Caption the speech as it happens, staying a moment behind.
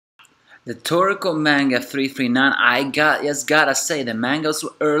The Toriko manga 339, just gotta say, the mangas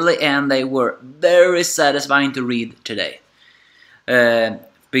were early and they were very satisfying to read today.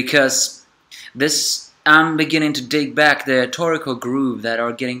 Because I'm beginning to dig back the Toriko groove that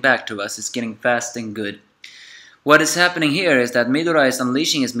are getting back to us. It's getting fast and good. What is happening here is that Midora is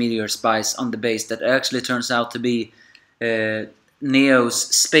unleashing his meteor spice on the base that actually turns out to be Neo's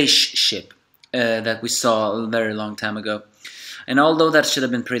spaceship that we saw a very long time ago. And although that should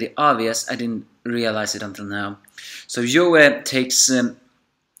have been pretty obvious, I didn't realize it until now. So Yoe takes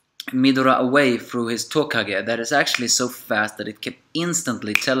Midora away through his Tokage that is actually so fast that it can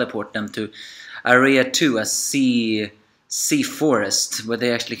instantly teleport them to Area 2, a sea forest, where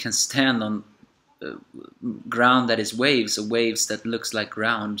they actually can stand on ground that is waves, or waves that looks like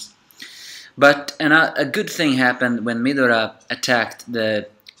grounds. But a good thing happened when Midora attacked the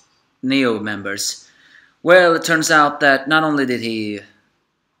Neo members. Well, it turns out that not only did he,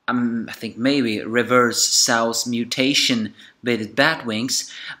 I think maybe, reverse Sao's mutation with bat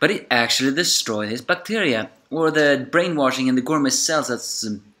wings, but it actually destroyed his bacteria, or the brainwashing in the gourmet cells as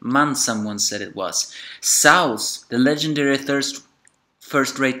Mansam once said it was. Sao's, the legendary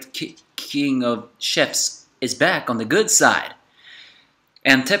first-rate king of chefs, is back on the good side.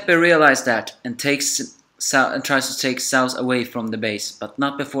 And Teppe realized that and tries to take Sao's away from the base, but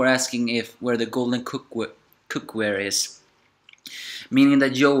not before asking where the golden cookware is, meaning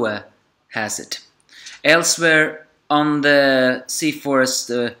that Yoa has it. Elsewhere on the sea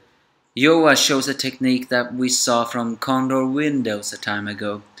forest, Yoa shows a technique that we saw from Condor Windows a time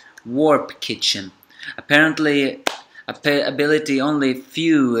ago: Warp Kitchen. Apparently, ability only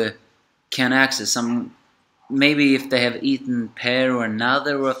few can access. Maybe if they have eaten pear or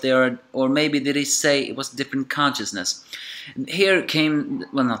another, or if they are, or maybe did he say it was different consciousness? Here came,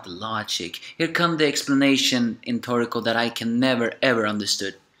 well, not the logic. Here come the explanation in Toriko that I can never ever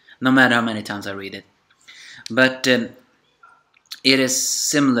understood, no matter how many times I read it. But it is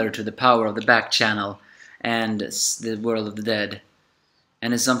similar to the power of the back channel and the world of the dead,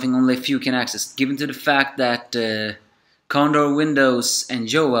 and it's something only few can access, given to the fact that Condor Windows and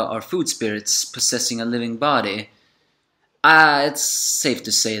Yoa are food spirits possessing a living body. It's safe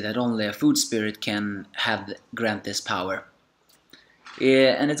to say that only a food spirit can grant this power.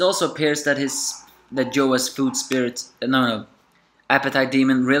 And it also appears that Yoa's food spirit, appetite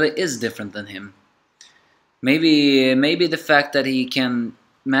demon really is different than him. Maybe the fact that he can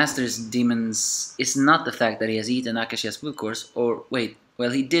master his demons is not the fact that he has eaten Akashia's food course, or wait,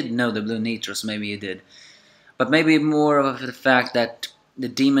 well, he did know the blue nitro, so maybe he did. But maybe more of the fact that the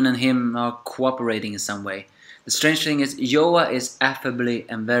demon and him are cooperating in some way. The strange thing is, Yoa is affably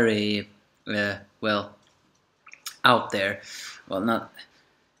and very, well, out there. Well,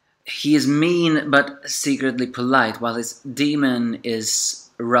 he is mean but secretly polite, while his demon is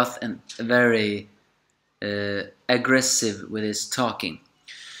rough and very aggressive with his talking.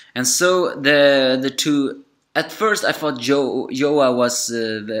 And so the two. At first, I thought Yoa was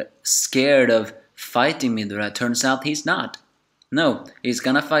scared of fighting Midora. Turns out he's not. No, he's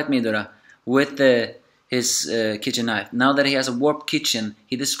gonna fight Midora with his kitchen knife. Now that he has a warped kitchen,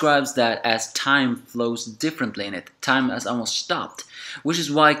 he describes that as time flows differently in it. Time has almost stopped, which is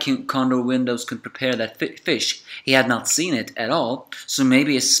why Condor Windows could prepare that fish. He had not seen it at all, so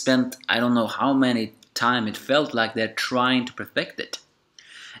maybe he spent, I don't know how many time it felt like they're trying to perfect it.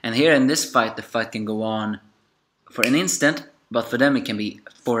 And here in this fight, the fight can go on for an instant, but for them it can be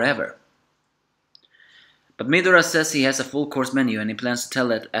forever. But Midora says he has a full course menu and he plans to tell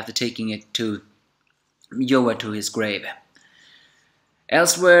it after taking it to Yoa to his grave.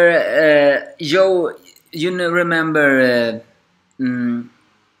 Elsewhere, remember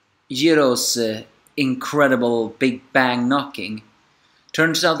Jiro's incredible Big Bang knocking?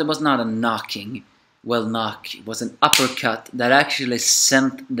 Turns out it was not a knocking. It was an uppercut that actually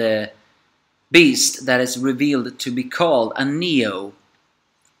sent the beast that is revealed to be called a Neo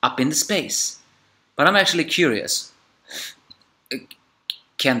up into space. But I'm actually curious.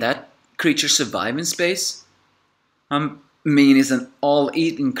 Can that creature survive in space? I mean, it's an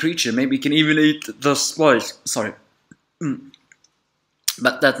all-eating creature. Maybe it can even eat the spice. Sorry.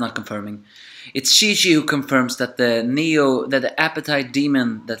 But that's not confirming. It's Chi-Chi who confirms that the appetite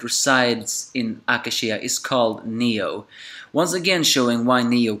demon that resides in Akashia is called Neo. Once again showing why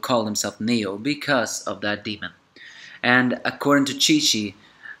Neo called himself Neo, because of that demon. And according to Chi-Chi,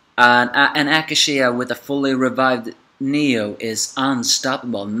 an Akashia with a fully revived Neo is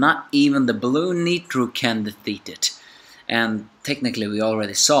unstoppable. Not even the blue nitro can defeat it. And technically we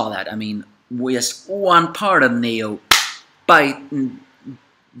already saw that. I mean, just one part of Neo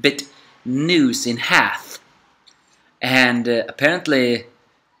bit News in half. And apparently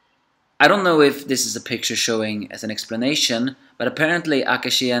I don't know if this is a picture showing as an explanation, but apparently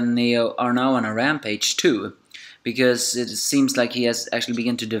Akashi and Neo are now on a rampage too, because it seems like he has actually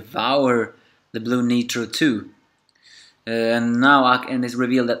begun to devour the blue Nitro too. And now it's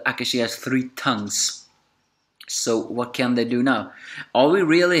revealed that Akashi has 3 tongues. So what can they do now? Are we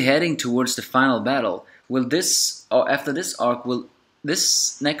really heading towards the final battle? Will this, or after this arc, will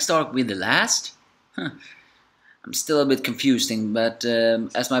this next arc be the last? I'm still a bit confusing, but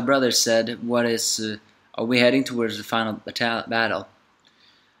as my brother said, are we heading towards the final battle?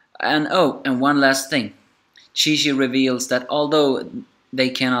 And oh, and one last thing. Chi-Chi reveals that although they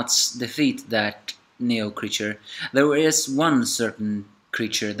cannot defeat that Neo creature, there is one certain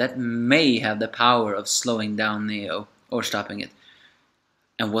creature that may have the power of slowing down Neo or stopping it.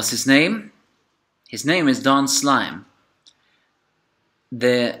 And what's his name? His name is Don Slime,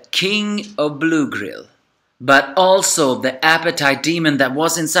 the king of Blue Grill, but also the appetite demon that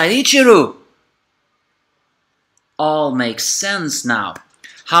was inside Ichiru. All makes sense now.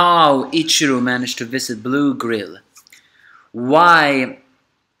 How Ichiru managed to visit Blue Grill. Why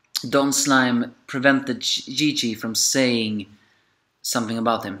Don Slime prevented Chi-Chi from saying something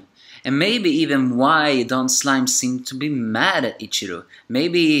about him. And maybe even why Don Slime seemed to be mad at Ichiru.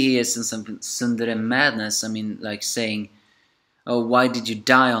 Maybe he is in some tsundere madness, I mean, like saying, oh, why did you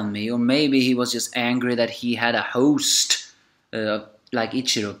die on me? Or maybe he was just angry that he had a host like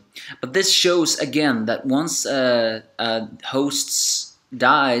Ichiru. But this shows again that once a host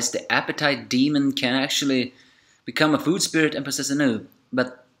dies, the appetite demon can actually become a food spirit and possess a new.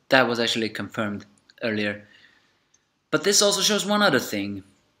 But that was actually confirmed earlier. But this also shows one other thing.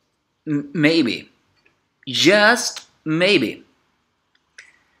 Maybe, just maybe,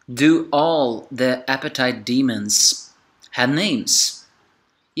 do all the appetite demons have names?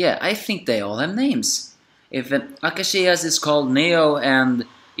 Yeah, I think they all have names. If Akashias is called Neo and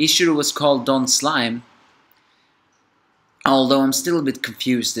Ichiru was called Don Slime, although I'm still a bit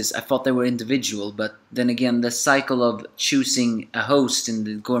confused, I thought they were individual, but then again the cycle of choosing a host in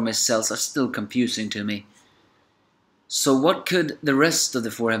the gourmet cells are still confusing to me. So what could the rest of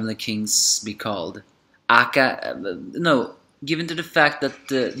the 4 Heavenly Kings be called? No, given to the fact that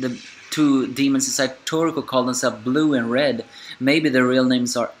the 2 demons inside Toriko call themselves Blue and Red, maybe their real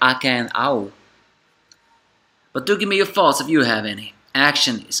names are Aka and Ao. But do give me your thoughts if you have any.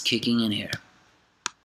 Action is kicking in here.